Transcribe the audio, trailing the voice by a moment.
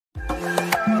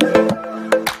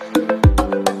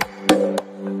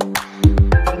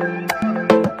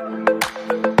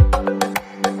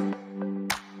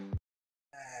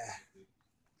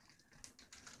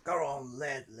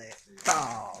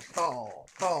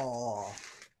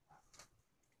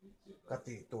cái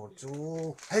tí tổ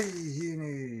chú hay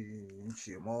này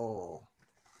chỉ mò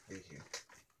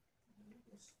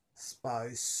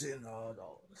spicy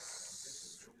noodles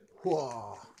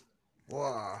wow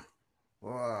wow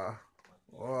wow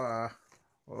wow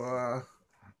wow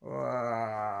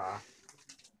wow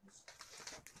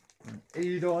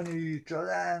이러니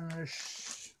challenge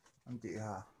anh chị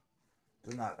ha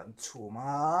tôi là cần chủ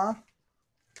mà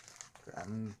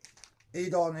cần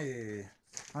이러니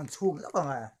anh chủ rất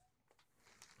là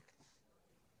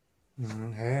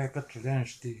nghe cái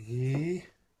challenge thì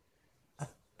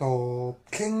tổ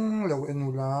kinh lâu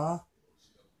enula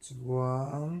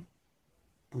chuan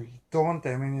bùi tôn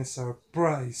tại mình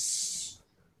surprise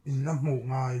in năm mù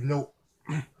ngày lâu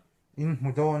in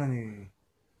mù đô này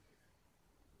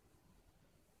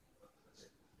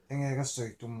anh nghe cái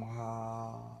sợi tụm ha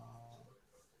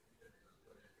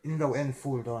in lâu en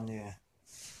full đô này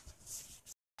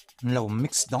lâu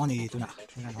mix đô này tụi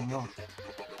nào không đâu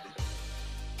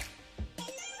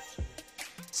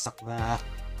sắc vào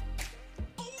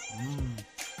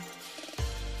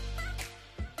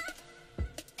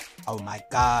oh my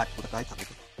god tôi tới thật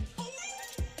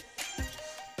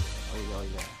ôi ôi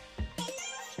ôi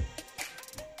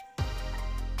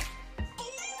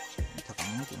thật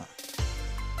ấm tụi nào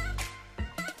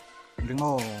đừng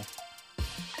ngô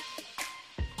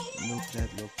look that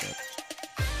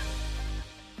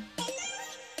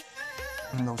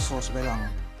no sauce với lòng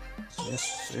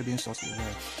soybean sauce với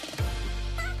lại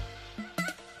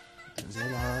dễ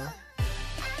là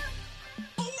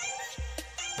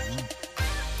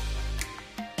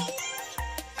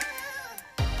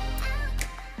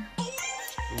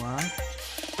one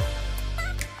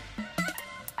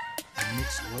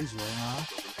mix rồi hả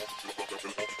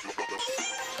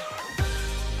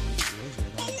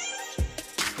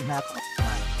nạp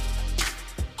này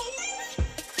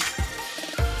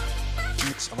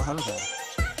mix ở hết rồi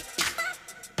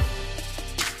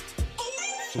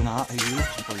chúng nó ấy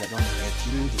còn lại còn cái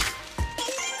thứ gì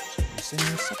xin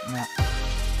sắp nè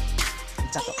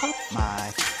chặt nó khóc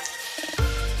mà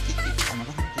không nó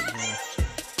có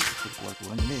của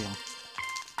anh đây không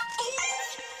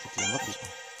thực hiện gấp được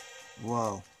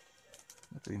wow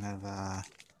nó tùy này và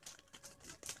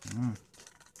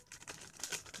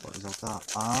bỏ dầu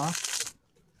ta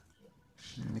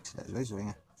mix lại lấy rồi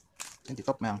nha cái thì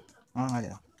top mang nó ngay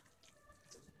vậy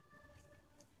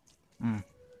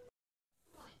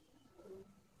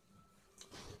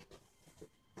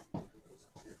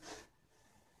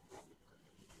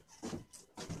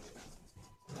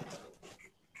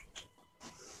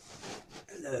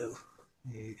hello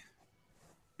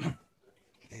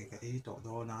thì cái tổ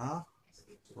đồ nó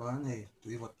quá này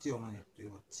tùy vật chiều này tùy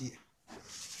vật chi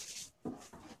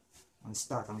mình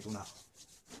start thằng chúng nào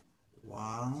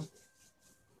one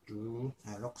two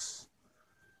locks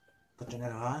cái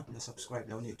channel là subscribe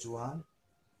đâu nhỉ chuan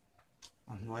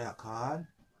anh nói à khan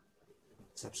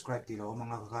subscribe thì lâu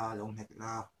mang ra lâu hết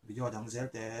là video đăng zel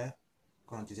thế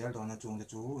còn chỉ zel đó là chuông cho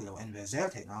chú lâu anh về zel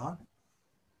thế nó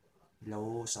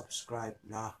lâu subscribe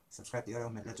là subscribe thì lâu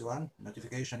hết là chuan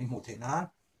notification đi một thế nó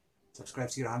subscribe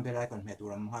xí ram bell icon hết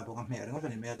tụi em hai bộ mẹ đó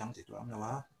cái này đăng chỉ tụi em là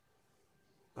quá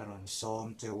còn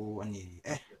xóm theo anh nhỉ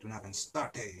tụi nào cần start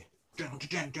thì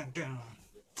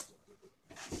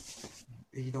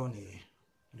ý đồ này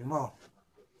đúng không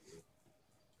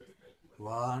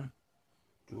one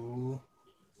two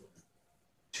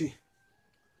three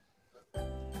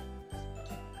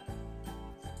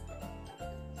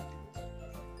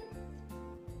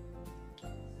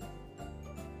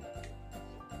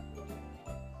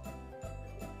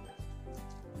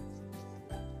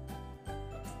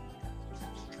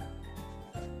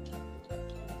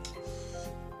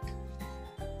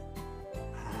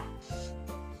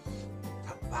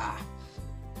ba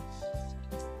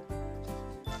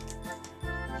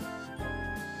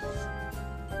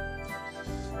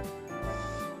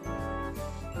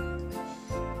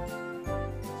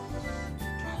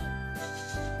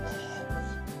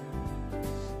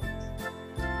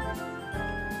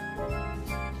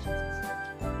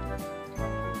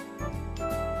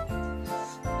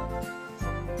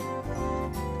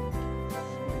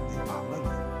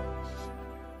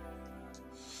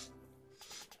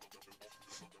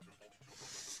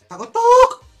ta có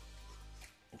tốt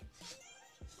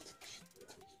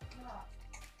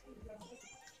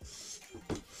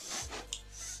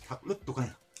thật lứt tụi này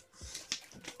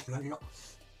lên nó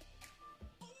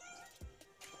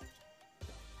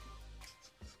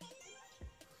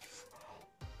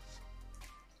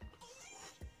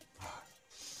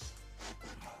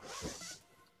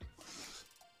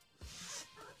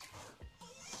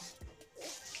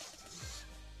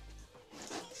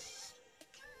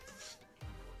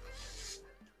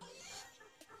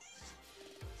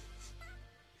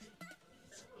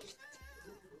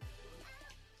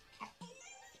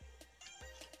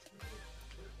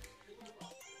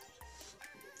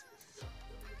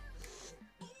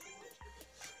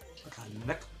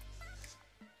한맥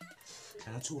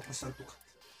그냥 추워 쌀뚝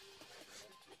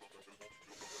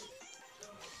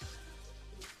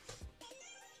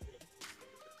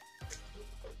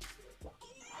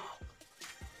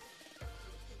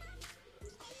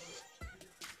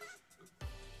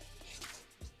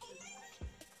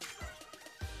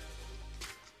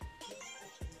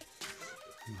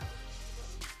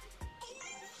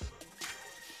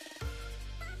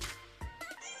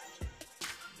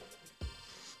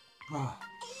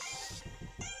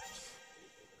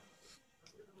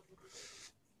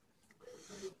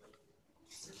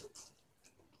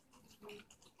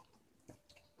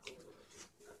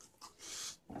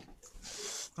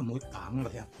mỗi tháng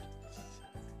vậy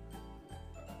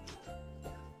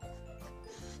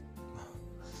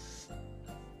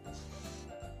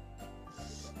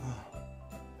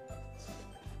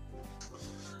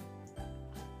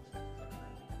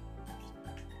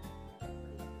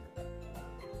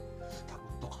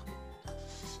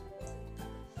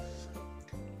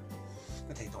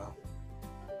có thể tội không?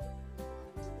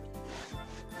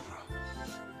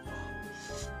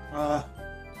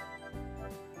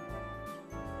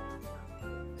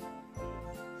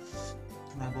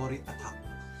 Nabori attack.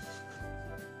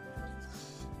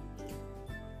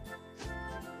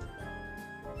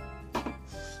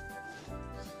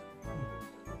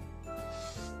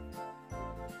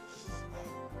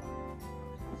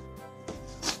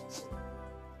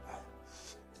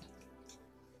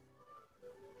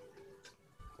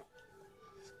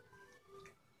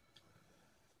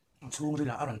 Xuống đi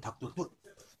là ăn thặc tuột tuột.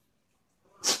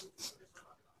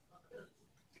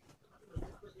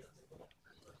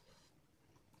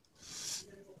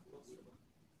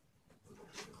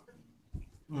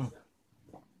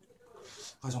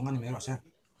 가정관이 매일 왔어요.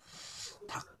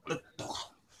 닭 르떡.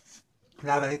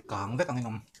 라벨 강백 강이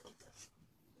놈.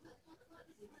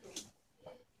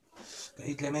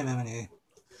 이 때문에 매매니.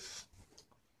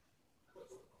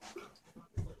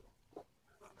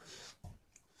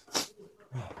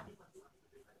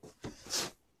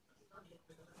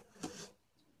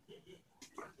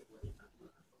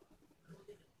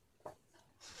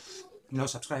 Nhớ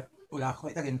subscribe, là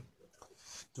khỏe ta kênh.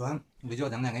 Chuan video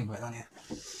đăng này em phải làm nè.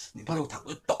 Để bắt đầu thẳng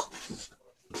ướt tóc.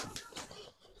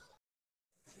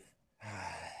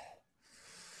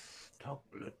 Thóc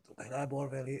lứt cái đó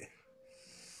bor về đi.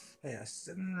 Hay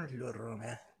xin lừa rồi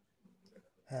nè.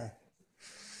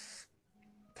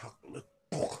 Thóc lứt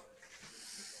tóc.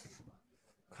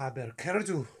 Kaber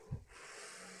kerju.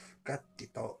 Cắt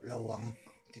tito lawang.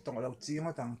 Tito law chi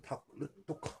mà tang thóc lứt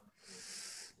tóc.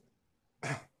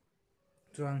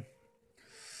 Chuan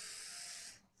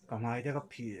cả mai đây có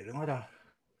phì đúng không đó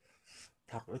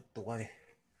thật ít tuổi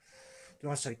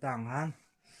cho sợi tàng han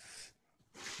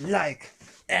like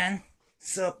and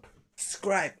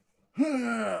subscribe